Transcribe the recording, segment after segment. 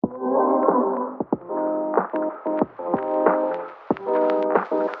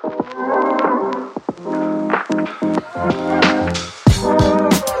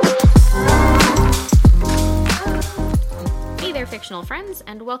Hello, friends,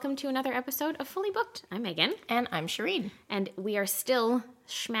 and welcome to another episode of Fully Booked. I'm Megan. And I'm Shireen. And we are still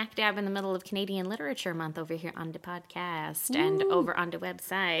smack dab in the middle of Canadian Literature Month over here on the podcast. Woo. And over on the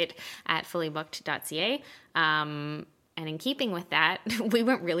website at fullybooked.ca. And in keeping with that, we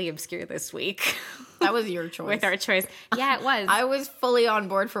went really obscure this week. That was your choice. With our choice. Yeah, it was. I was fully on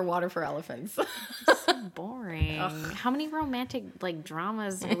board for Water for Elephants. So boring. Ugh. How many romantic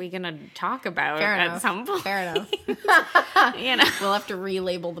dramas are we going to talk about at some point? Fair enough. We'll have to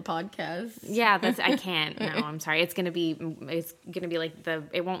relabel the podcast. Yeah, I can't. No, I'm sorry. It's gonna be like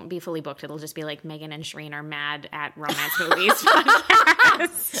it won't be Fully Booked. It'll just be like Megan and Shireen are mad at romance movies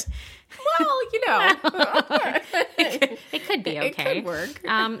podcast. Well, it could be okay. It could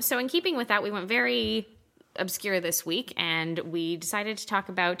work. So in keeping with that, we went very obscure this week, and we decided to talk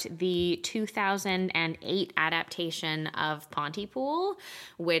about the 2008 adaptation of Pontypool,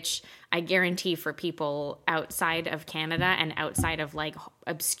 which I guarantee for people outside of Canada and outside of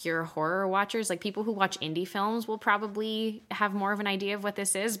obscure horror watchers, people who watch indie films will probably have more of an idea of what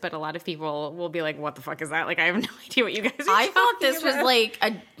this is, but a lot of people will be like, what the fuck is that? I have no idea what you guys are I thought this about.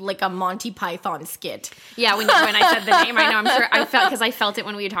 was a Monty Python skit. Yeah, when I said the name, I know, I'm sure I felt it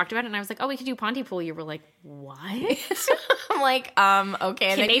when we talked about it, and I was like, oh, we could do Pontypool. You were like, what? I'm like,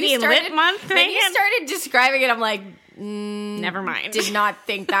 okay. And Canadian Lit Month? Then you started describing it, I'm like, never mind. Did not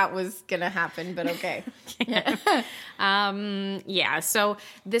think that was gonna happen, but okay. So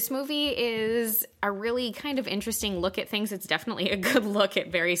this movie is a really kind of interesting look at things. It's definitely a good look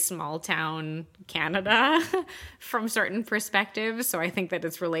at very small town Canada from certain perspectives. So I think that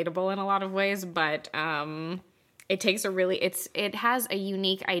it's relatable in a lot of ways, but it takes it has a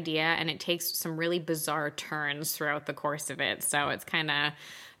unique idea, and it takes some really bizarre turns throughout the course of it. So it's kind of,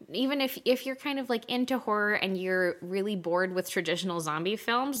 even if you're kind of into horror and you're really bored with traditional zombie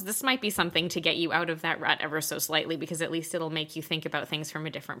films, this might be something to get you out of that rut ever so slightly, because at least it'll make you think about things from a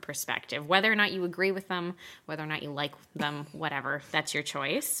different perspective. Whether or not you agree with them, whether or not you like them, whatever, that's your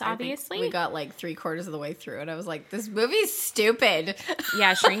choice, obviously. We got 3/4 of the way through it. I was like, this movie's stupid.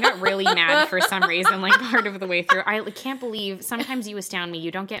 Yeah, Shireen got really mad for some reason, part of the way through. I can't believe, sometimes you astound me.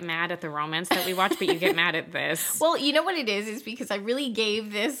 You don't get mad at the romance that we watch, but you get mad at this. Well, you know what it is because I really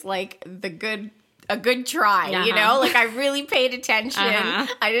gave this a good try, I really paid attention.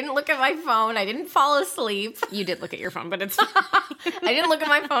 I didn't look at my phone. I didn't fall asleep. You did look at your phone, but it's I didn't look at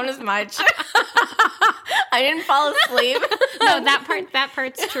my phone as much. I didn't fall asleep. No, that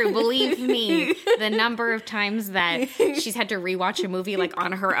part's true. Believe me, the number of times that she's had to rewatch a movie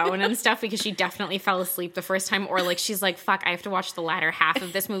on her own and stuff because she definitely fell asleep the first time, or she's like, fuck, I have to watch the latter half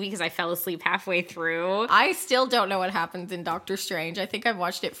of this movie because I fell asleep halfway through. I still don't know what happens in Doctor Strange. I think I've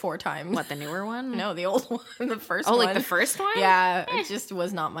watched it 4 times. What, the newer one? No, the old one, the first one. Oh, the first one? Yeah, it just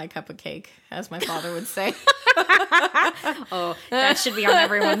was not my cup of cake, as my father would say. Oh, that should be on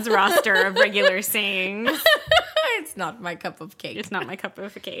everyone's roster of regular sayings. It's not my cup of cake. It's not my cup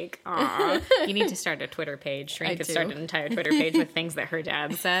of cake. Aw. You need to start a Twitter page. Shireen could start an entire Twitter page with things that her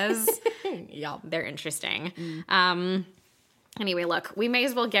dad says. Yeah. They're interesting. Anyway, look, we may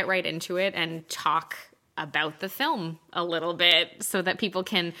as well get right into it and talk about the film a little bit so that people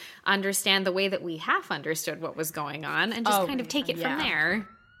can understand the way that we half understood what was going on and just kind of take it from there.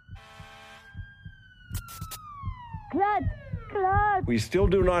 We still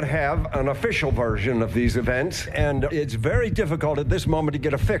do not have an official version of these events, and it's very difficult at this moment to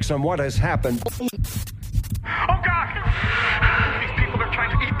get a fix on what has happened. Oh, God! These people are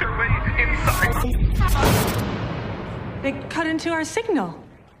trying to eat their way inside. They cut into our signal.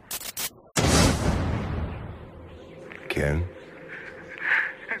 Ken?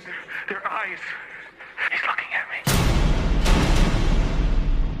 And their eyes. He's looking at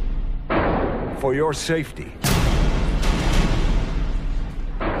me. For your safety,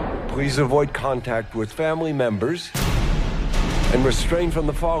 please avoid contact with family members and refrain from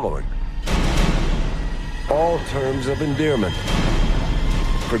the following. All terms of endearment.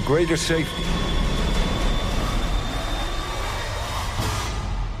 For greater safety,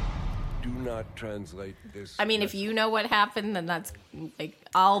 do not translate this. I mean, if you know what happened, then that's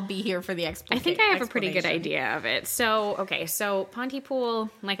I'll be here for the explanation. I think I have a pretty good idea of it. So Pontypool,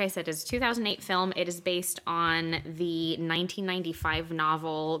 like I said, is a 2008 film. It is based on the 1995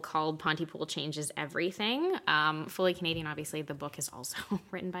 novel called Pontypool Changes Everything. Fully Canadian, obviously. The book is also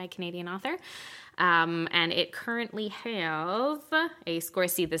written by a Canadian author. And it currently has a score.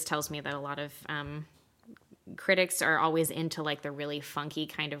 See, this tells me that a lot of critics are always into like the really funky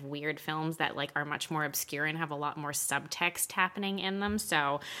kind of weird films that like are much more obscure and have a lot more subtext happening in them.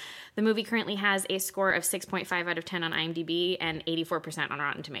 So the movie currently has a score of 6.5 out of 10 on IMDb and 84% on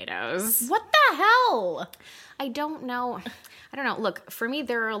Rotten Tomatoes. What the hell? I don't know. Look, for me,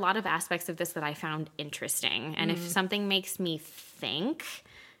 there are a lot of aspects of this that I found interesting. And if something makes me think,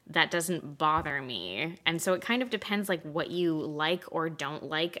 that doesn't bother me. And so it kind of depends like what you like or don't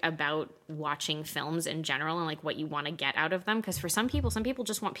like about watching films in general and like what you want to get out of them. Because for some people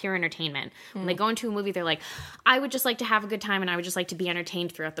just want pure entertainment. When they go into a movie, they're like, I would just like to have a good time and I would just like to be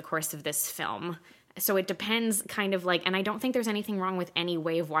entertained throughout the course of this film. So it depends kind of like, and I don't think there's anything wrong with any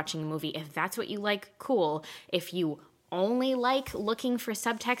way of watching a movie. If that's what you like, cool. If you only like looking for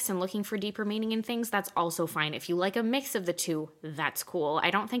subtext and looking for deeper meaning in things, that's also fine. If you like a mix of the two, that's cool. I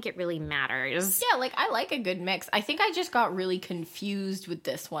don't think it really matters. Yeah, like I like a good mix. I think I just got really confused with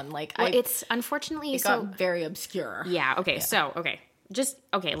this one. Like, it's unfortunately it got very obscure. Yeah. Okay. So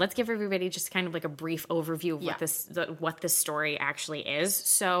let's give everybody just kind of like a brief overview of what this story actually is.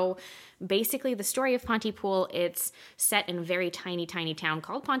 So basically the story of Pontypool, it's set in a very tiny town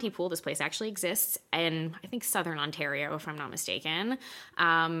called Pontypool. This place actually exists in, I think, southern Ontario, if I'm not mistaken.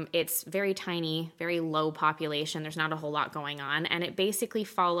 It's very tiny, very low population. There's not a whole lot going on. And it basically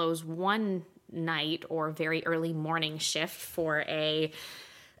follows one night or very early morning shift for a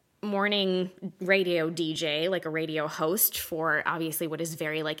morning radio DJ, like a radio host for obviously what is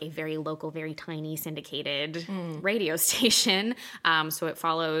very like a very local, very tiny syndicated radio station. So it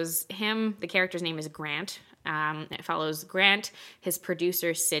follows him. The character's name is Grant. It follows Grant, his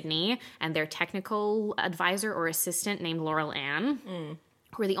producer Sydney, and their technical advisor or assistant named Laurel Ann.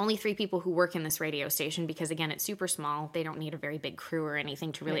 Who are the only three people who work in this radio station because, again, it's super small. They don't need a very big crew or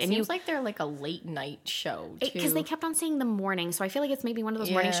anything to really... It seems like they're like a late night show, too. Because they kept on saying the morning, so I feel like it's maybe one of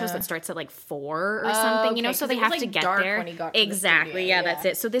those morning shows that starts at like 4 or something, you know, so they have to get there. When he got to exactly, the studio. yeah, that's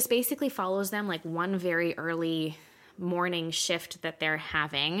it. So this basically follows them like one very early morning shift that they're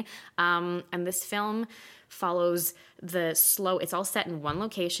having. And this film follows it's all set in one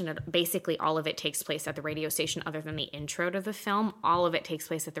location. Basically all of it takes place at the radio station other than the intro to the film. All of it takes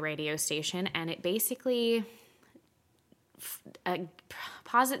place at the radio station, and it basically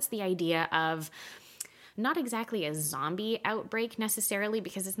posits the idea of not exactly a zombie outbreak necessarily,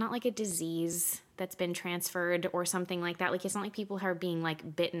 because it's not like a disease that's been transferred or something like that. Like, it's not like people are being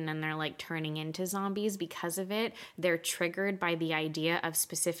like bitten and they're like turning into zombies because of it. They're triggered by the idea of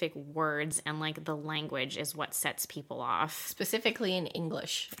specific words, and like the language is what sets people off. Specifically in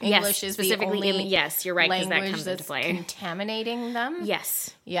English. Yes, is specifically the only yes, you're right, because that language comes into that's play. contaminating them.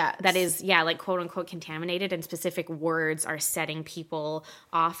 Yes. Yeah. That is, yeah, like quote unquote contaminated, and specific words are setting people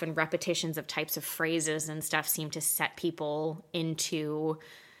off, and repetitions of types of phrases and stuff seem to set people into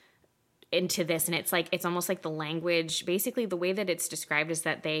this. And it's like, it's almost like the language, basically the way that it's described is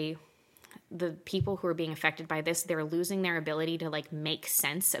that the people who are being affected by this, they're losing their ability to like make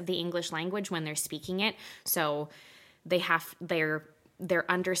sense of the English language when they're speaking it. So their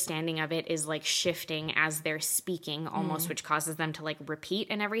understanding of it is like shifting as they're speaking almost, which causes them to like repeat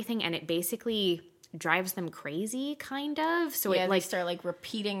and everything. And it basically drives them crazy, kind of. So yeah, it like they start like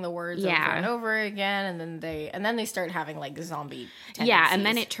repeating the words over and over again, and then they start having like zombie tendencies. Yeah, and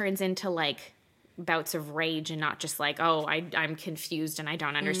then it turns into like bouts of rage and not just like, oh, I'm confused and I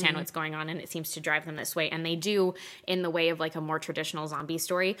don't understand what's going on, and it seems to drive them this way. And they do, in the way of like a more traditional zombie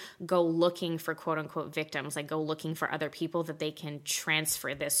story, go looking for quote unquote victims, like go looking for other people that they can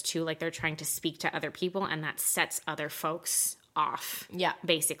transfer this to. Like they're trying to speak to other people, and that sets other folks off,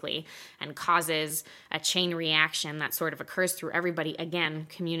 basically, and causes a chain reaction that sort of occurs through everybody, again,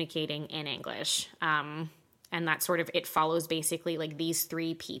 communicating in English. And that sort of, it follows basically like these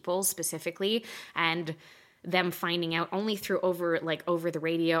three people specifically, and them finding out only through over the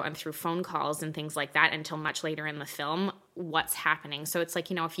radio and through phone calls and things like that until much later in the film what's happening. So it's like,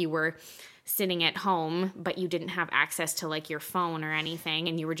 you know, if you were sitting at home but you didn't have access to like your phone or anything,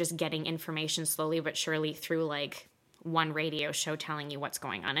 and you were just getting information slowly but surely through like one radio show telling you what's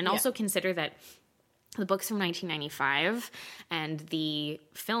going on. And also consider that the book's from 1995 and the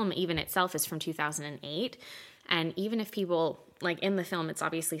film even itself is from 2008. And even if people, like in the film, it's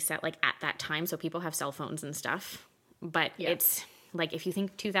obviously set like at that time, so people have cell phones and stuff. But it's like if you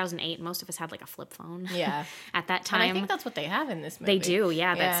think 2008, most of us had like a flip phone. Yeah. At that time. And I think that's what they have in this movie. They do,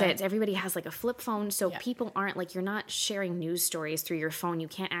 yeah, that's it. Everybody has like a flip phone, so Yeah. people aren't like, you're not sharing news stories through your phone. You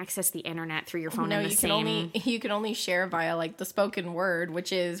can't access the internet through your phone in the you same. you can only share via like the spoken word,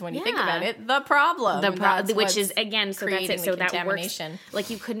 which is, when you think about it, the problem. That's Which what's is, again, so that's creating it. So the that works. contamination. Like,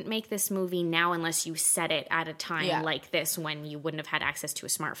 you couldn't make this movie now unless you set it at a time Yeah. like this, when you wouldn't have had access to a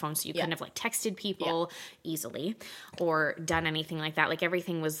smartphone, so you couldn't have like texted people easily or done anything like that. Like,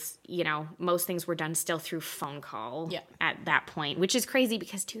 everything was, you know, most things were done still through phone call at that point, which is crazy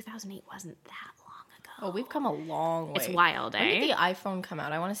because 2008 wasn't that long ago. Oh, we've come a long way. It's wild, When eh? did the iPhone come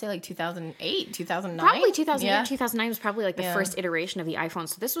out? I want to say like 2008, 2009? Probably 2008, Yeah. 2009 was probably like the first iteration of the iPhone.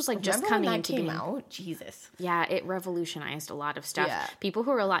 So this was like just Remember coming when that into came being. out? Jesus. Yeah, it revolutionized a lot of stuff. Yeah. People who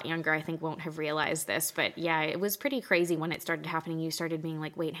are a lot younger, I think, won't have realized this. But yeah, it was pretty crazy when it started happening. You started being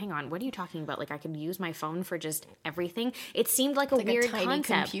like, wait, hang on, what are you talking about? Like, I could use my phone for just everything. It seemed like a like a weird tiny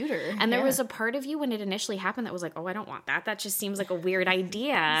concept. computer. And there Yeah. was a part of you when it initially happened that was like, oh, I don't want that. That just seems like a weird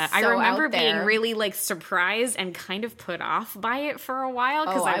idea. I So remember out being there. really like surprised and kind of put off by it for a while.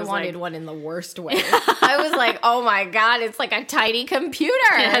 Oh, I I was wanted like, one in the worst way. I was like, oh my God, it's like a tiny computer.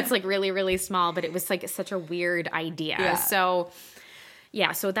 yeah, it's like really, really small, but it was like such a weird idea.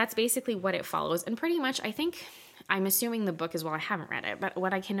 Yeah. So that's basically what it follows. And pretty much, I think, I'm assuming the book as well. I haven't read it, but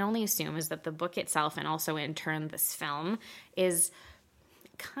what I can only assume is that the book itself, and also in turn this film, is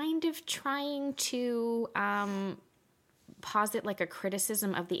kind of trying to posit like a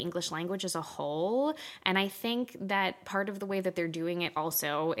criticism of the English language as a whole. And I think that part of the way that they're doing it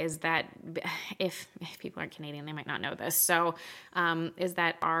also is that if people aren't Canadian, they might not know this. So is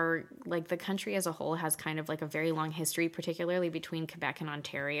that the country as a whole has kind of like a very long history, particularly between Quebec and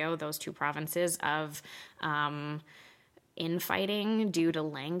Ontario, those two provinces, of infighting due to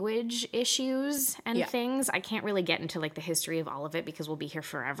language issues and things. I can't really get into like the history of all of it because we'll be here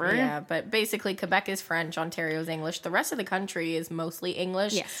forever. Yeah, but basically Quebec is French, Ontario is English. The rest of the country is mostly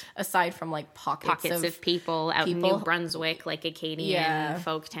English. Yes. Aside from like pockets Of people out in New Brunswick, like Acadian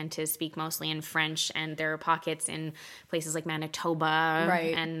folk tend to speak mostly in French, and there are pockets in places like Manitoba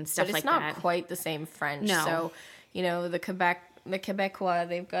and stuff like that. But it's not quite the same French. No. So, you know, the Quebecois,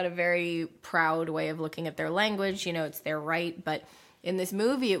 they've got a very proud way of looking at their language. You know, it's their right. But in this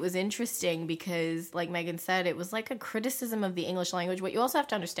movie, it was interesting because, like Megan said, it was like a criticism of the English language. What you also have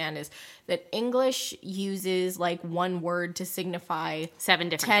to understand is that English uses like one word to signify 7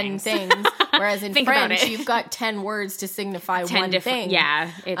 different 10 things. Whereas in Think about French, it. you've got 10 words to signify 10 one different thing.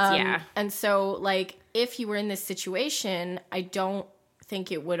 Yeah, it's And so, like, if you were in this situation, I don't think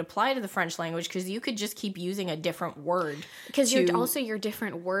it would apply to the French language because you could just keep using a different word. Because your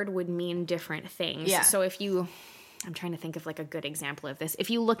different word would mean different things. Yeah. So I'm trying to think of like a good example of this. If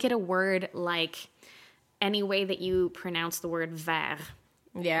you look at a word like any way that you pronounce the word vers,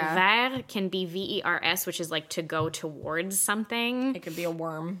 vers can be VERS, which is like to go towards something. It could be a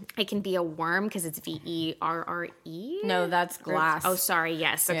worm. It can be a worm because it's VERRE. No, that's glass. Oh, sorry.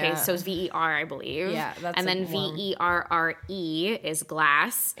 Yes. Okay. Yeah. So it's VER, I believe. Yeah, that's and a then worm. VERRE is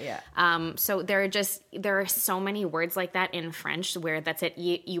glass. Yeah. So there are so many words like that in French where that's it.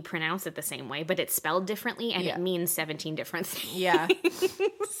 You pronounce it the same way, but it's spelled differently and it means 17 different things. Yeah.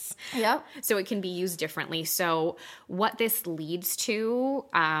 Yep. So it can be used differently. So what this leads to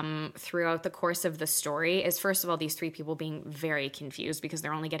throughout the course of the story is, first of all, these 3 people being very confused because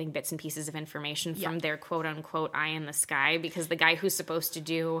they're only getting bits and pieces of information from their quote unquote eye in the sky, because the guy who's supposed to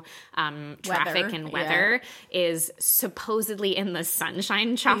do traffic and weather is supposedly in the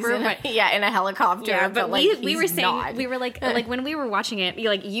sunshine chopper. in a helicopter. Yeah, but like, we were he's saying, not. we were like when we were watching it,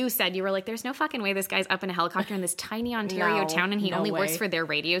 you said, you were like, there's no fucking way this guy's up in a helicopter in this tiny Ontario No, town and he no only works way. for their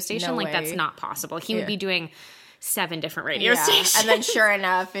radio station. No Like, that's way. not possible. He would be doing 7 different radio Yeah. stations. And then sure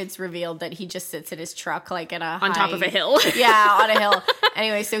enough, it's revealed that he just sits in his truck like at on top of a hill. Yeah, on a hill.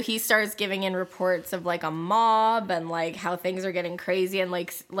 Anyway, so he starts giving in reports of like a mob and like how things are getting crazy, and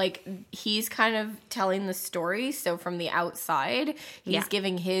like he's kind of telling the story. So from the outside, he's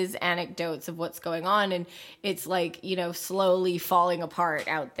giving his anecdotes of what's going on, and it's like, you know, slowly falling apart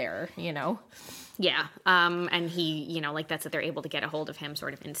out there, you know. Yeah. And he, that's that they're able to get a hold of him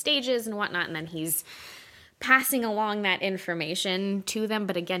sort of in stages and whatnot. And then he's passing along that information to them.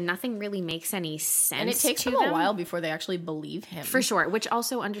 But again, nothing really makes any sense. And it takes them a while before they actually believe him. For sure. Which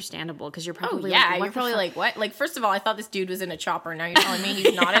also understandable, because you're probably you're probably like, what? Like, first of all, I thought this dude was in a chopper. Now you're telling me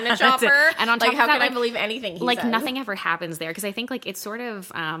he's not in a chopper. And on top like, of how that, can I believe anything he says? nothing ever happens there, because I think like it's sort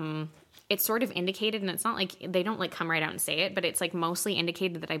of it's sort of indicated, and it's not like they don't like come right out and say it, but it's like mostly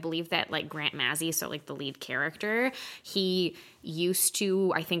indicated that I believe that like Grant Mazzy, so like the lead character, he used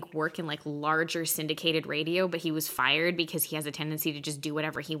to, I think, work in like larger syndicated radio, but he was fired because he has a tendency to just do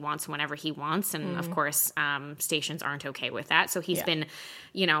whatever he wants whenever he wants. And of course, stations aren't okay with that. So he's been,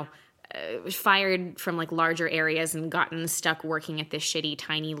 you know, fired from like larger areas and gotten stuck working at this shitty,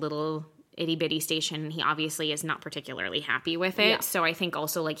 tiny little itty bitty station. He obviously is not particularly happy with it. Yeah. So I think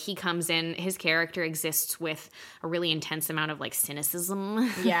also like he comes in, his character exists with a really intense amount of like cynicism.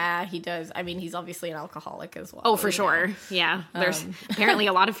 Yeah, he does. I mean, he's obviously an alcoholic as well. Oh, for sure. Yeah. There's apparently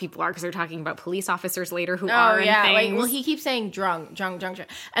a lot of people are, because they're talking about police officers later who Oh, are yeah. and Like, things. well, he keeps saying drunk.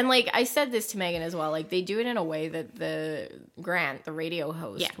 And like I said this to Megan as well. Like they do it in a way that Grant, the radio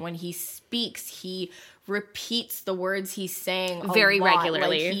host, when he speaks, he repeats the words he's saying very lot.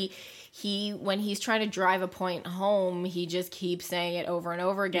 regularly. Like he when he's trying to drive a point home, he just keeps saying it over and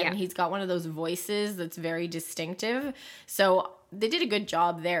over again. Yeah. And he's got one of those voices that's very distinctive. So they did a good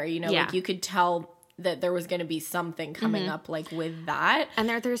job there. You know, like you could tell that there was going to be something coming up like with that. And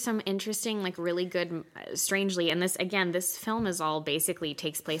there's some interesting, like really good, strangely, and this film is all basically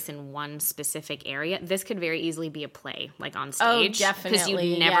takes place in one specific area. This could very easily be a play, like on stage. Oh, definitely. Because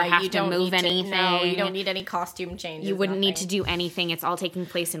you never have to move anything. No, you don't need any costume changes. You wouldn't need to do anything. It's all taking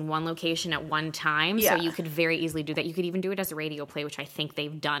place in one location at one time. Yeah. So you could very easily do that. You could even do it as a radio play, which I think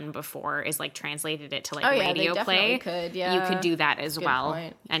they've done before, is like translated it to like radio play. Could, yeah. You could do that as Good well.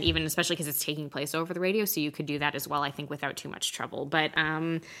 point. And even especially because it's taking place over the radio, so you could do that as well, I think, without too much trouble. But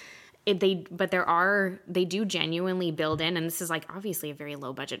they do genuinely build in, and this is like obviously a very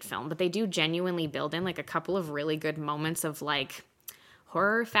low budget film, but they do genuinely build in like a couple of really good moments of like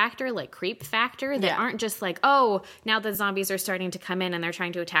horror factor, like creep factor, that aren't just like, oh, now the zombies are starting to come in and they're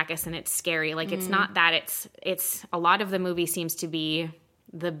trying to attack us and it's scary. Like it's not that. It's a lot of the movie seems to be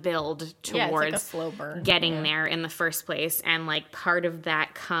the build towards it's like a slow burn. getting there in the first place, and like part of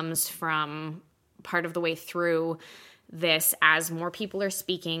that comes from part of the way through this, as more people are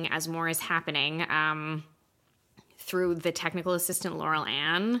speaking, as more is happening, through the technical assistant Laurel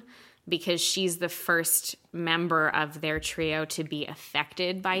Ann, because she's the first member of their trio to be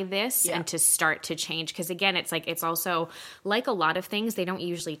affected by this and to start to change. Because again, it's like, it's also like a lot of things, they don't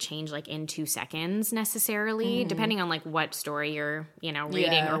usually change like in 2 seconds necessarily, depending on like what story you're, you know,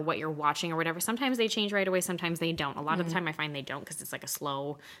 reading or what you're watching or whatever. Sometimes they change right away, sometimes they don't. A lot of the time I find they don't, because it's like a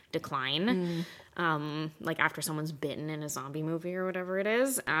slow decline. Like after someone's bitten in a zombie movie or whatever it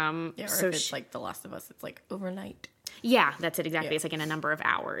is. Or if it's like The Last of Us, it's like overnight. Yeah, that's it exactly. It's like in a number of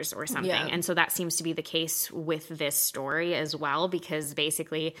hours or something. Yeah. And so that seems to be the case with this story as well, because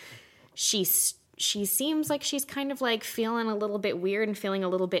basically she seems like she's kind of like feeling a little bit weird and feeling a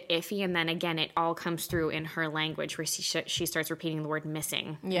little bit iffy. And then again, it all comes through in her language, where she starts repeating the word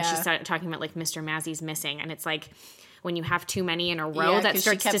missing. Yeah. And she started talking about like Mr. Mazzy's missing. And it's like, when you have too many in a row, that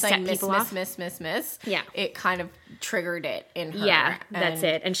starts to set people off. Miss. Yeah. It kind of triggered it in her. Yeah, that's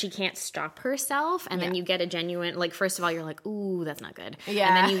it. And she can't stop herself. And then you get a genuine, like, first of all, you're like, ooh, that's not good. Yeah.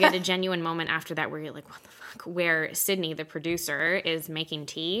 And then you get a genuine moment after that where you're like, what the fuck? Where Sydney, the producer, is making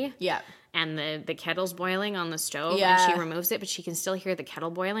tea. Yeah. And the kettle's boiling on the stove. Yeah. And she removes it, but she can still hear the kettle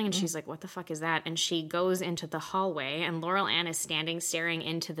boiling. And she's like, what the fuck is that? And she goes into the hallway. And Laurel Ann is staring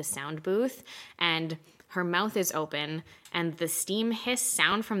into the sound booth. And her mouth is open, and the steam hiss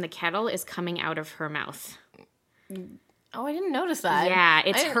sound from the kettle is coming out of her mouth. Oh, I didn't notice that. Yeah,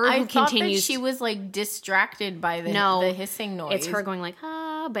 it's her who I thought continues. that she was like distracted by the hissing noise. It's her going like,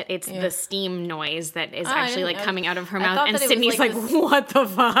 but it's the steam noise that is actually like know. coming out of her I mouth. thought And that it was, Sydney's like, like, this- what the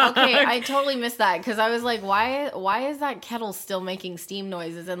fuck? Okay, I totally missed that, because I was like, why is that kettle still making steam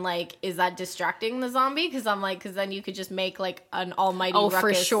noises? And like, is that distracting the zombie? Because I'm like, because then you could just make like an almighty ruckus,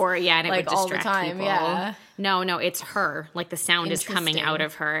 for sure. Yeah, and it like would all the distract time. people. Yeah. No, it's her. Like the sound is coming Interesting. out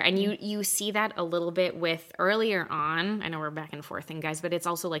of her. And you see that a little bit with earlier on. I know we're back and forth, guys, but it's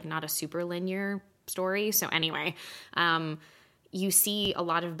also like not a super linear story. So anyway, you see a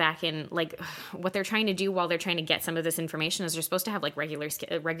lot of back in, like, what they're trying to do while they're trying to get some of this information is they're supposed to have like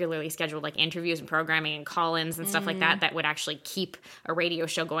regularly scheduled like interviews and programming and call-ins and stuff like that would actually keep a radio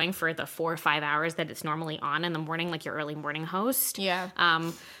show going for the 4 or 5 hours that it's normally on in the morning, like your early morning host. Yeah.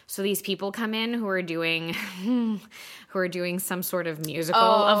 So these people come in who are doing some sort of musical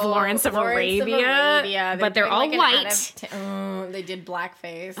of Lawrence of Arabia, but they're all doing, like, white. They did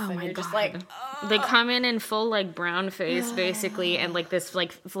blackface. Oh and my you're God. just like, They come in full like brown face basically, and like this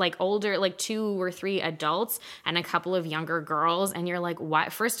like older, like 2 or 3 adults and a couple of younger girls, and you're like,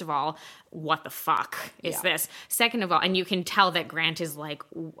 what? First of all, what the fuck is this? Second of all, and you can tell that Grant is like,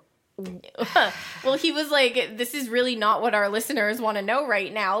 Well, he was like, this is really not what our listeners want to know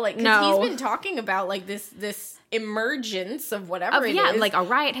right now. Like, 'cause No. he's been talking about like this emergence of whatever it yeah, is. like a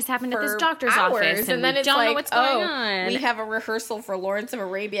riot has happened at this for doctor's hours, office, and then we it's don't like, know what's going on. We have a rehearsal for Lawrence of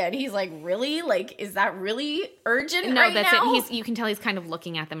Arabia, and he's like, really? Like, is that really urgent No, right that's now? it. You can tell he's kind of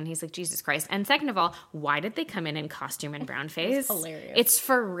looking at them, and he's like, Jesus Christ. And second of all, why did they come in costume and brown face? hilarious. It's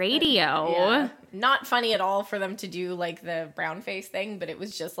for radio. Yeah. Not funny at all for them to do like the brown face thing, but it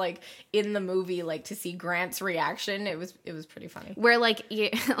was just like in the movie, like to see Grant's reaction. It was pretty funny. Where like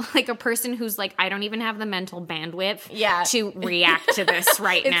like a person who's like, I don't even have the mental bandwidth Yeah. to react to this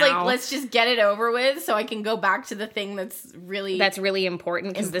right It's now. like, let's just get it over with so I can go back to the thing that's really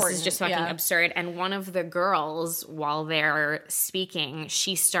important because this is just fucking yeah. absurd. And one of the girls, while they're speaking,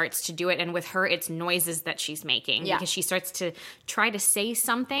 she starts to do it, and with her it's noises that she's making Yeah. because she starts to try to say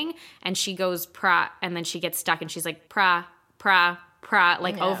something and she goes pra, and then she gets stuck and she's like pra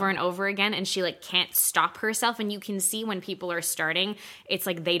like Yeah. over and over again, and she like can't stop herself. And you can see when people are starting, it's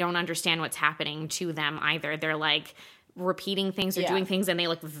like they don't understand what's happening to them either. They're like repeating things or Yeah. doing things and they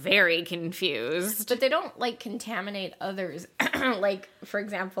look very confused. But they don't like contaminate others. Like, for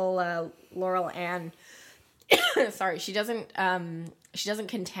example, Laurel Ann, sorry, she doesn't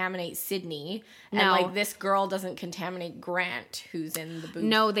contaminate Sydney. And No. like this girl doesn't contaminate Grant, who's in the booth.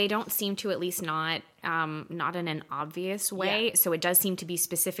 No, they don't seem to, at least not in an obvious way. Yeah. So it does seem to be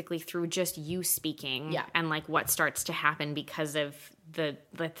specifically through just you speaking, Yeah. and like what starts to happen because of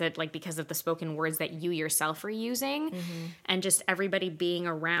because of the spoken words that you yourself are using, and just everybody being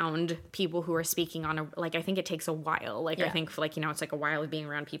around people who are speaking on a, like, I think it takes a while. Like, I Yeah. think like, it's like a while of being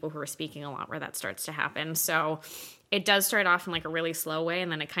around people who are speaking a lot where that starts to happen. So it does start off in like a really slow way, and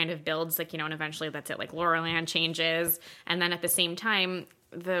then it kind of builds, like, and eventually that's it. Like Laurel Ann changes, and then at the same time,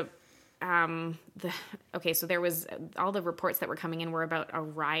 so there was all the reports that were coming in were about a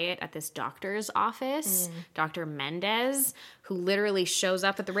riot at this doctor's office, Dr. Mendez, who literally shows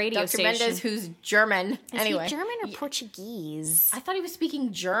up at the radio Dr. station. Mendez, who's German. Is Anyway. he German or Portuguese? I thought he was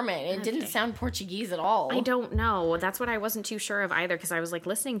speaking German. It didn't sound Portuguese at all. I don't know. That's what I wasn't too sure of either, because I was like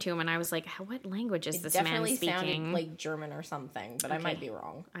listening to him and I was like, what language is this man Definitely speaking? sounded like German or something, but I might be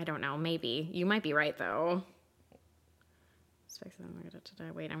wrong. I don't know. Maybe. You might be right, though.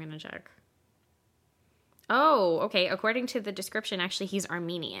 Wait, I'm going to check. Oh, okay. According to the description, actually, he's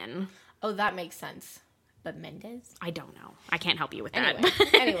Armenian. Oh, that makes sense. But Mendez? I don't know. I can't help you with that.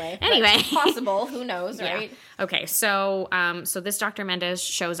 Anyway. Anyway. That's possible. Who knows, Yeah. right? Okay, so this Dr. Mendez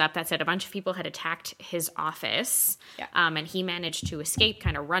shows up. That said, a bunch of people had attacked his office, Yeah. and he managed to escape,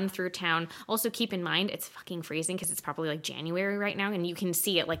 kind of run through town. Also, keep in mind, it's fucking freezing because it's probably like January right now, and you can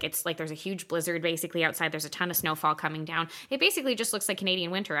see it. Like, it's like there's a huge blizzard basically outside. There's a ton of snowfall coming down. It basically just looks like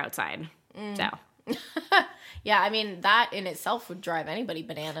Canadian winter outside. So Yeah, I mean, that in itself would drive anybody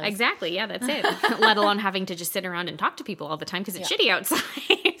bananas. exactly, yeah, that's it. Let alone having to just sit around and talk to people all the time because it's shitty outside.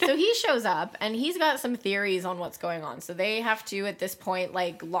 So he shows up, and he's got some theories on what's going on. So they have to, at this point,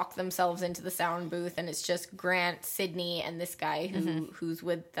 like, lock themselves into the sound booth, and it's just Grant, Sydney, and this guy who's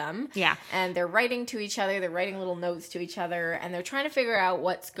with them. Yeah. And they're writing to each other. They're writing little notes to each other, and they're trying to figure out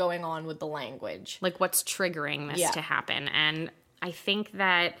what's going on with the language. Like, what's triggering this Yeah. to happen. And I think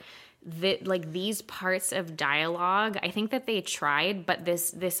that like these parts of dialogue, I think that they tried, but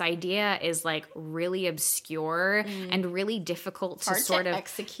this idea is like really obscure and really difficult to Hard sort to of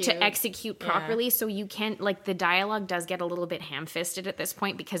execute. properly. So you can't, like, the dialogue does get a little bit ham-fisted at this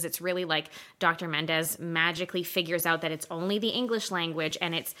point because it's really like Dr. Mendez magically figures out that it's only the English language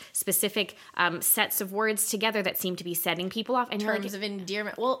and it's specific sets of words together that seem to be setting people off. And you're like, Terms of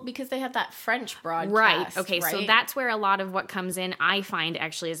endearment. Well, because they had that French broadcast. right. Okay. So right? that's where a lot of what comes in, I find,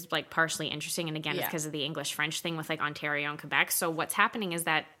 actually is like partially interesting. And again, it's Yeah. because of the English French thing with like Ontario and Quebec. So what's happening is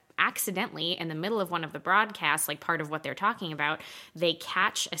that accidentally in the middle of one of the broadcasts, like part of what they're talking about, they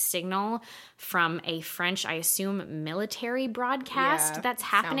catch a signal from a French, I assume, military broadcast Yeah, that's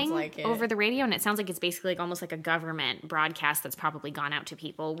sounds happening like it. over the radio. And it sounds like it's basically like almost like a government broadcast that's probably gone out to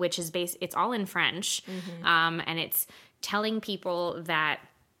people, which is it's all in French. And it's telling people that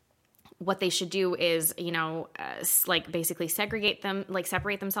what they should do is, like basically separate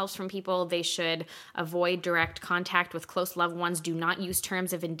themselves from people. They should avoid direct contact with close loved ones. Do not use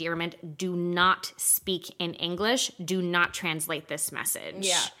terms of endearment. Do not speak in English. Do not translate this message.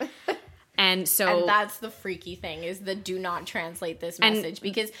 Yeah. And so And that's the freaky thing, is the do not translate this message,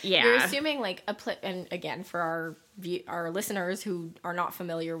 because yeah. you're assuming like and again, for our listeners who are not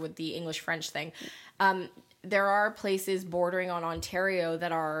familiar with the English French thing, there are places bordering on Ontario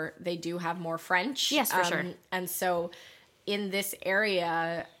that they do have more French. Yes, for sure. And so in this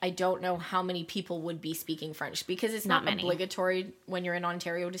area, I don't know how many people would be speaking French, because it's not obligatory when you're in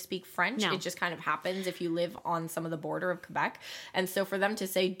Ontario to speak French. No. It just kind of happens if you live on some of the border of Quebec. And so for them to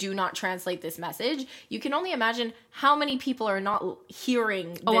say, do not translate this message, you can only imagine how many people are not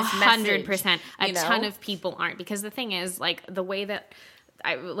hearing this message. 100%. A ton of people aren't, because the thing is, like, the way that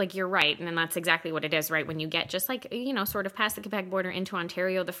you're right, and that's exactly what it is, right? When you get just like, sort of past the Quebec border into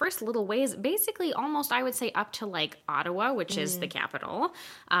Ontario, the first little ways, basically almost, I would say, up to like Ottawa, which is the capital,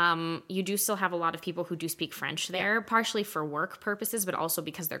 you do still have a lot of people who do speak French there, partially for work purposes, but also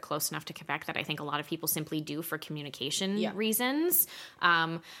because they're close enough to Quebec that I think a lot of people simply do for communication reasons.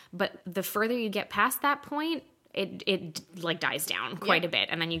 But the further you get past that point, it like dies down quite a bit,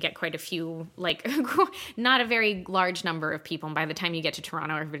 and then you get quite a few, like, not a very large number of people, and by the time you get to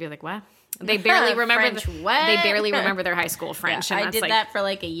Toronto, everybody's like, what? They barely remember they barely remember their high school French. Yeah, and I did that for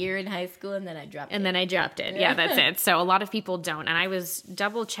like a year in high school, and then I dropped it. Yeah, that's it. So a lot of people don't, and I was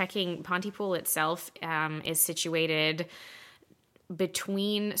double checking. Pontypool itself is situated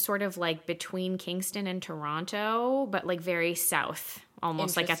between Kingston and Toronto, but like very south,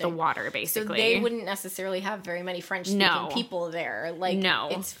 almost like at the water, basically. So they wouldn't necessarily have very many French-speaking people there. Like,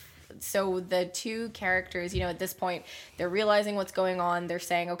 so the two characters, at this point, they're realizing what's going on. They're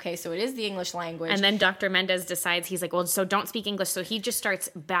saying, okay, so it is the English language. And then Dr. Mendez decides, he's like, well, so don't speak English. So he just starts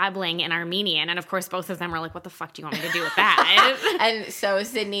babbling in Armenian. And of course, both of them are like, what the fuck do you want me to do with that? And so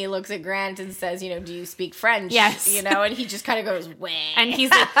Sydney looks at Grant and says, do you speak French? Yes. And he just kind of goes, wah. And he's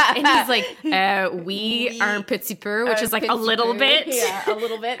like, oui, un petit peu, which is like a little bit. Yeah, a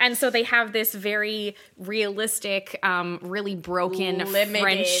little bit. And so they have this very realistic, really broken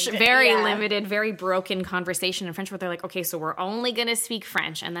French, very limited, very broken conversation in French, where they're like, okay, so we're only going to speak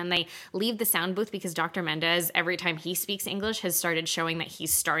French. And then they leave the sound booth because Dr. Mendez, every time he speaks English, has started showing that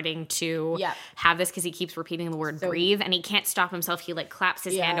he's starting to have this, because he keeps repeating the word breathe, and he can't stop himself. He like claps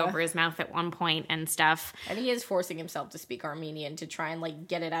his hand over his mouth at one point and stuff. And he is forcing himself to speak Armenian to try and like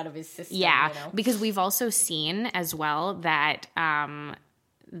get it out of his system. Yeah, because we've also seen as well that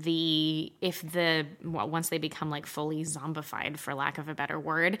once they become like fully zombified, for lack of a better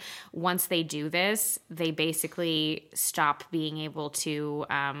word, once they do this, they basically stop being able to,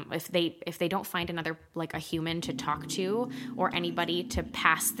 if they don't find another, like a human to talk to or anybody to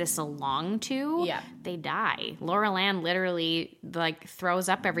pass this along to, they die. Laura Land literally like throws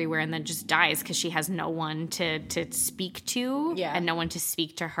up everywhere and then just dies because she has no one to speak to and no one to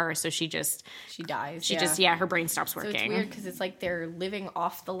speak to her. So she dies. Her brain stops working. So it's weird because it's like they're living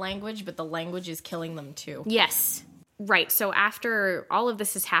off the language, but the language is killing them too. Yes. Right. So after all of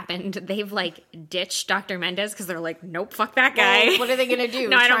this has happened, they've like ditched Dr. Mendez because they're like, nope, fuck that guy. Well, what are they going to do?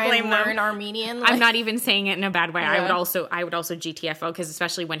 No, I don't blame them. Learn Armenian? I'm not even saying it in a bad way. Yeah. I would also GTFO, because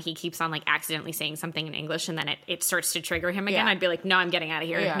especially when he keeps on like accidentally saying something in English and then it starts to trigger him again, I'd be like, no, I'm getting out of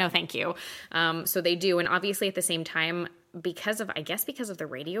here. Yeah. No, thank you. So they do. And obviously at the same time, because of the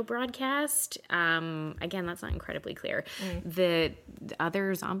radio broadcast, again, that's not incredibly clear. The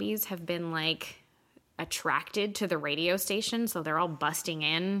other zombies have been like attracted to the radio station, so they're all busting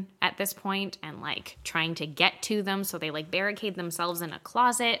in at this point and like trying to get to them, so they like barricade themselves in a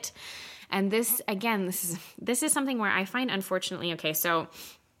closet. And this is something where I find, unfortunately, okay, so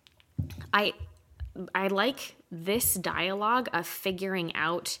I like this dialogue of figuring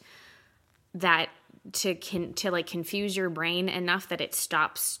out that to like confuse your brain enough that it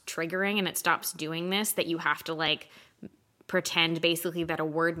stops triggering and it stops doing this, that you have to like pretend basically that a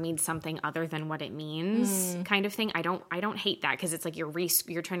word means something other than what it means, kind of thing. I don't hate that, because it's like you're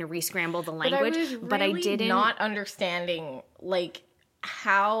trying to re-scramble the language, but I didn't not understanding like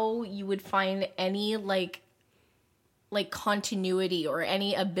how you would find any like continuity or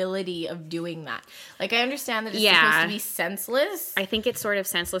any ability of doing that. Like, I understand that it's supposed to be senseless. I think it's sort of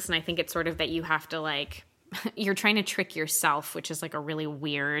senseless, and I think it's sort of that you have to like you're trying to trick yourself, which is like a really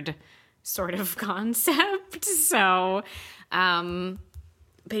weird sort of concept. So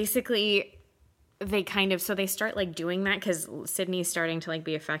basically they they start like doing that because Sydney's starting to like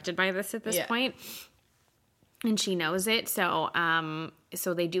be affected by this at this point, and she knows it.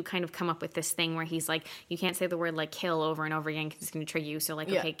 So they do kind of come up with this thing where he's like, you can't say the word like kill over and over again because it's going to trigger you. So like,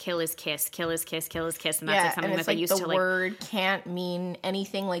 okay, kill is kiss, kill is kiss, kill is kiss. And that's like something that they used to like. The word can't mean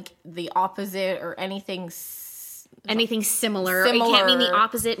anything like the opposite or anything similar. It can't mean the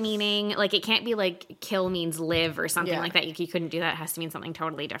opposite meaning. Like, it can't be like kill means live or something like that. You couldn't do that. It has to mean something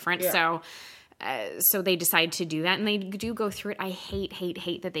totally different. Yeah. So they decide to do that, and they do go through it. I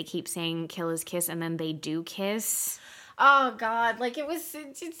hate that they keep saying kill is kiss, and then they do kiss. Oh God! Like, it was.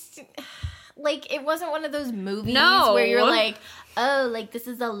 like, it wasn't one of those movies No. where you're like, oh, like, this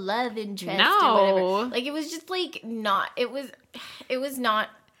is a love interest or whatever. Like, it was just, like, not, it was not,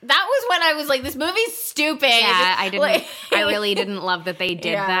 that was when I was like, this movie's stupid. Yeah, I didn't. Like, I really didn't love that they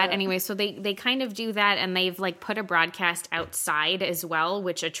did Yeah. that. Anyway, so they kind of do that, and they've like put a broadcast outside as well,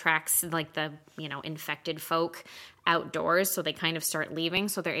 which attracts like the infected folk outdoors. So they kind of start leaving,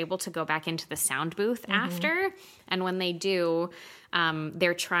 so they're able to go back into the sound booth after. And when they do,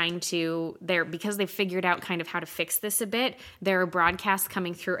 they're because they've figured out kind of how to fix this a bit. There are broadcasts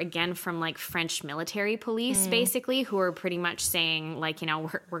coming through again from like French military police, basically, who are pretty much saying like,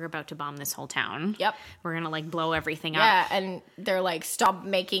 we're about to bomb this whole town. Yep. We're going to like blow everything up. yeah, and they're like, stop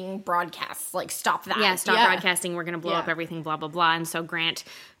making broadcasts. Like, stop that. Yeah, stop broadcasting. We're going to blow up everything, blah, blah, blah. And so Grant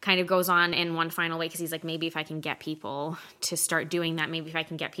kind of goes on in one final way because he's like, maybe if I can get people to start doing that, maybe if I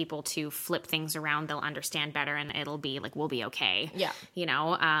can get people to flip things around, they'll understand better and it'll be like, we'll be okay. Yeah.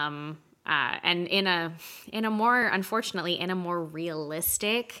 And in a more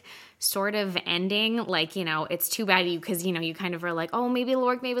realistic sort of ending, like, it's too bad because, you kind of are like, oh, maybe it'll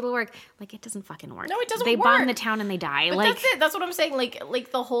work. Like, it doesn't fucking work. No, it doesn't They work. bomb the town and they die. But like, that's it. That's what I'm saying.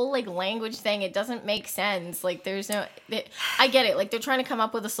 Like the whole like language thing, it doesn't make sense. Like there's no, I get it. Like they're trying to come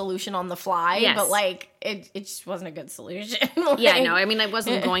up with a solution on the fly, Yes. but like it just wasn't a good solution. yeah, no, I mean, it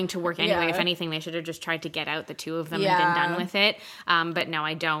wasn't going to work anyway. Yeah. If anything, they should have just tried to get out the two of them and Yeah. been done with it. But no,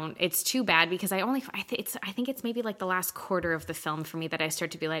 I don't. It's too bad because I think it's maybe like the last quarter of the film for me that I start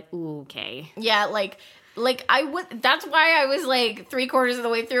to be like, ooh, okay. Yeah, like I would. That's why I was like 3/4 of the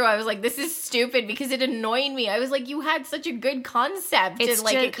way through. I was like, "This is stupid," because it annoyed me. I was like, "You had such a good concept, It's and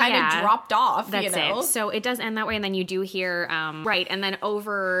like just- it kind of yeah. dropped off." That's you know? it. So it does end that way, and then you do hear right, and then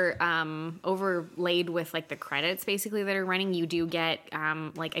overlaid with like the credits basically that are running, you do get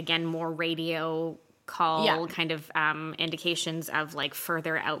like again more radio call kind of indications of like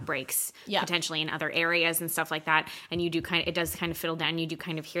further outbreaks potentially in other areas and stuff like that. And you do it does kind of fiddle down. You do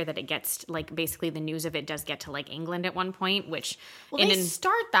kind of hear that it gets like basically the news of it does get to like England at one point, which they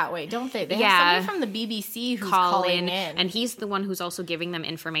start that way, don't they? They Yeah. have somebody from the BBC who's calling in. and he's the one who's also giving them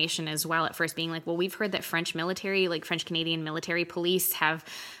information as well. At first, being like, "Well, we've heard that French Canadian military police have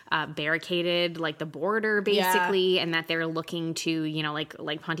barricaded like the border, basically, and that they're looking to,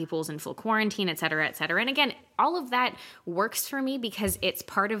 like Pontypool's in full quarantine, et cetera, et cetera." And again, all of that works for me because it's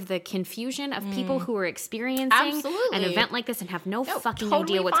part of the confusion of people who are experiencing an event like this and have no fucking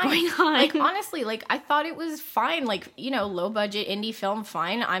totally idea what's fine. going on. Like honestly, like I thought it was fine. Like low budget indie film,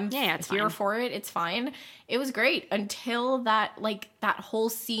 fine. I'm it's here fine. for it. It's fine. It was great until that whole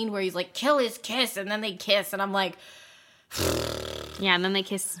scene where he's like, "Kill his kiss," and then they kiss, and I'm like. Yeah, and then they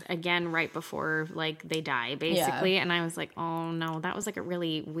kiss again right before like they die, basically. And I was like, oh no, that was like a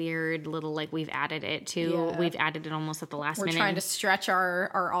really weird little like we've added it almost at the last minute. We're trying to stretch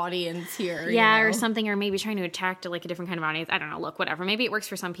our audience here. Yeah, you know? or something, or maybe trying to attract like a different kind of audience. I don't know. Look, whatever. Maybe it works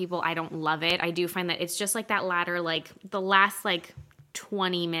for some people. I don't love it. I do find that it's just like that latter, like the last like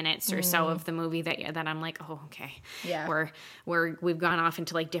 20 minutes or so of the movie that I'm like, oh, okay. Yeah. We've gone off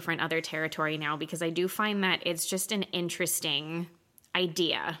into like different other territory now, because I do find that it's just an interesting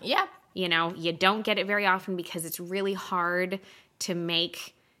idea. Yeah. You don't get it very often because it's really hard to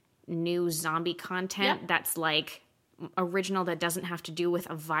make new zombie content that's like original, that doesn't have to do with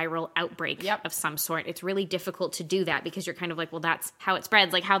a viral outbreak of some sort. It's really difficult to do that because you're kind of like, well, that's how it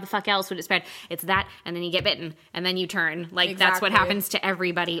spreads. Like, how the fuck else would it spread? It's that, and then you get bitten, and then you turn. Like, that's what happens to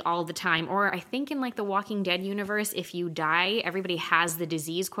everybody all the time. Or I think in like the Walking Dead universe, if you die, everybody has the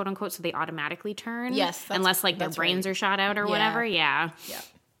disease, quote unquote, so they automatically turn. Yes. Unless like their brains are shot out or whatever. Yeah.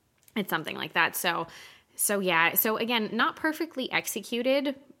 It's something like that. So yeah. So again, not perfectly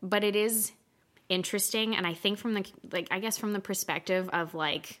executed, but it is interesting. And I think from the perspective of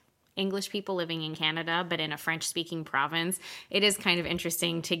like English people living in Canada but in a French speaking province, it is kind of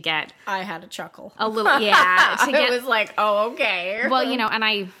interesting to get I had a chuckle a little I was like, oh, okay. Well,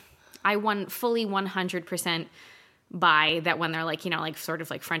 and I won fully 100% by that when they're like, like sort of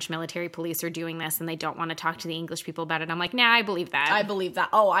like French military police are doing this and they don't want to talk to the English people about it. I'm like, nah, I believe that.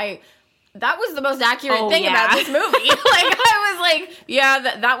 That was the most accurate thing about this movie. Like, I was like,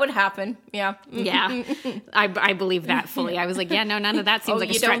 yeah, that would happen. Yeah. Yeah. I believe that fully. I was like, yeah, no, none of that seems like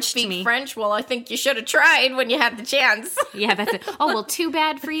a stretch to me. You don't speak French? Well, I think you should have tried when you had the chance. Yeah, that's it. Oh, well, too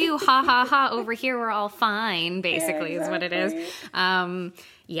bad for you. Ha, ha, ha. Over here, we're all fine, basically, is what it is.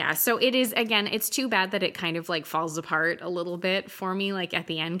 Yeah, so it is, again, it's too bad that it kind of like falls apart a little bit for me, like at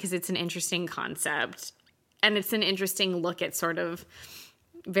the end, because it's an interesting concept. And it's an interesting look at sort of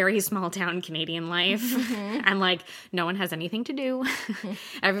very small town Canadian life. And like no one has anything to do.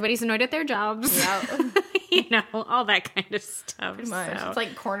 Everybody's annoyed at their jobs. Yep. You know, all that kind of stuff. Pretty much. So. It's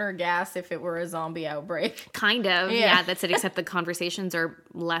like corner gas if it were a zombie outbreak. Kind of. Yeah. Yeah, that's it. Except the conversations are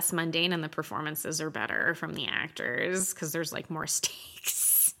less mundane and the performances are better from the actors because there's like more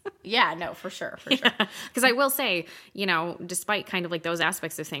stakes. Yeah, no, for sure. Because I will say, you know, despite kind of like those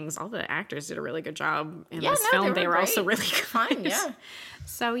aspects of things, all the actors did a really good job in this film. They were also really good. Fine, yeah.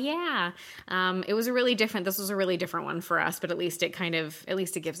 So yeah, it was a really different. This was a really different one for us, but at least it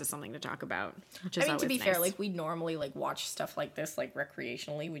gives us something to talk about. Which is I mean, to be nice. fair, like we normally like watch stuff like this like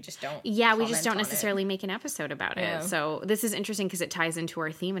recreationally. We just don't. Yeah, we just don't comment on necessarily make an episode about Yeah. it. So this is interesting because it ties into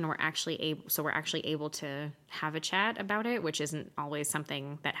our theme, and we're actually able to have a chat about it, which isn't always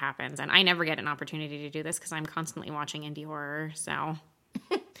something that happens. And I never get an opportunity to do this because I'm constantly watching indie horror. So.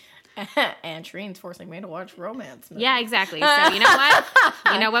 And Shireen's forcing me to watch romance movies. Yeah, exactly. So you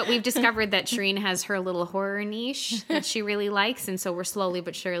know what? We've discovered that Shireen has her little horror niche that she really likes, and so we're slowly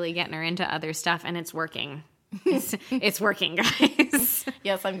but surely getting her into other stuff, and it's working. It's working, guys.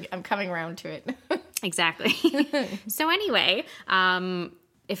 Yes, I'm coming around to it. Exactly. So anyway,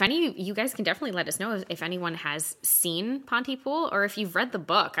 if you guys can definitely let us know if anyone has seen Pontypool or if you've read the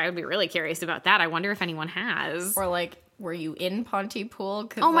book. I would be really curious about that. I wonder if anyone has. Or like, were you in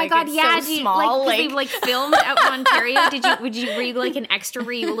Pontypool? Oh my god, it's yeah! so Do you, small. like, they filmed out in Ontario. Were you like an extra?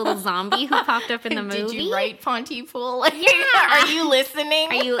 Were you a little zombie who popped up in the movie? Did you write Pontypool? Yeah. Are you listening?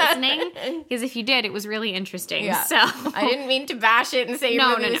 Are you listening? Because if you did, it was really interesting. Yeah. So I didn't mean to bash it and say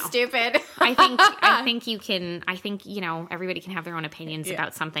your movie was stupid. I think you can. I think, you know, everybody can have their own opinions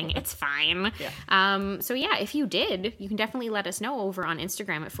about something. It's fine. Yeah. So yeah, if you did, you can definitely let us know over on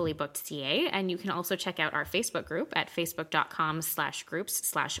Instagram at fullybookedca, and you can also check out our Facebook group at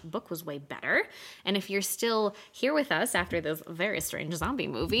facebook.com/groups/book was way better. And if you're still here with us after this very strange zombie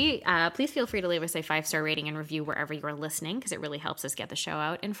movie, please feel free to leave us a 5-star rating and review wherever you are listening, because it really helps us get the show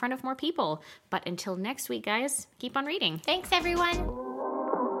out in front of more people. But until next week, guys, keep on reading. Thanks, everyone.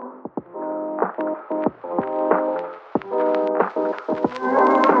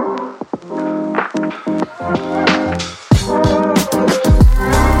 Thank you.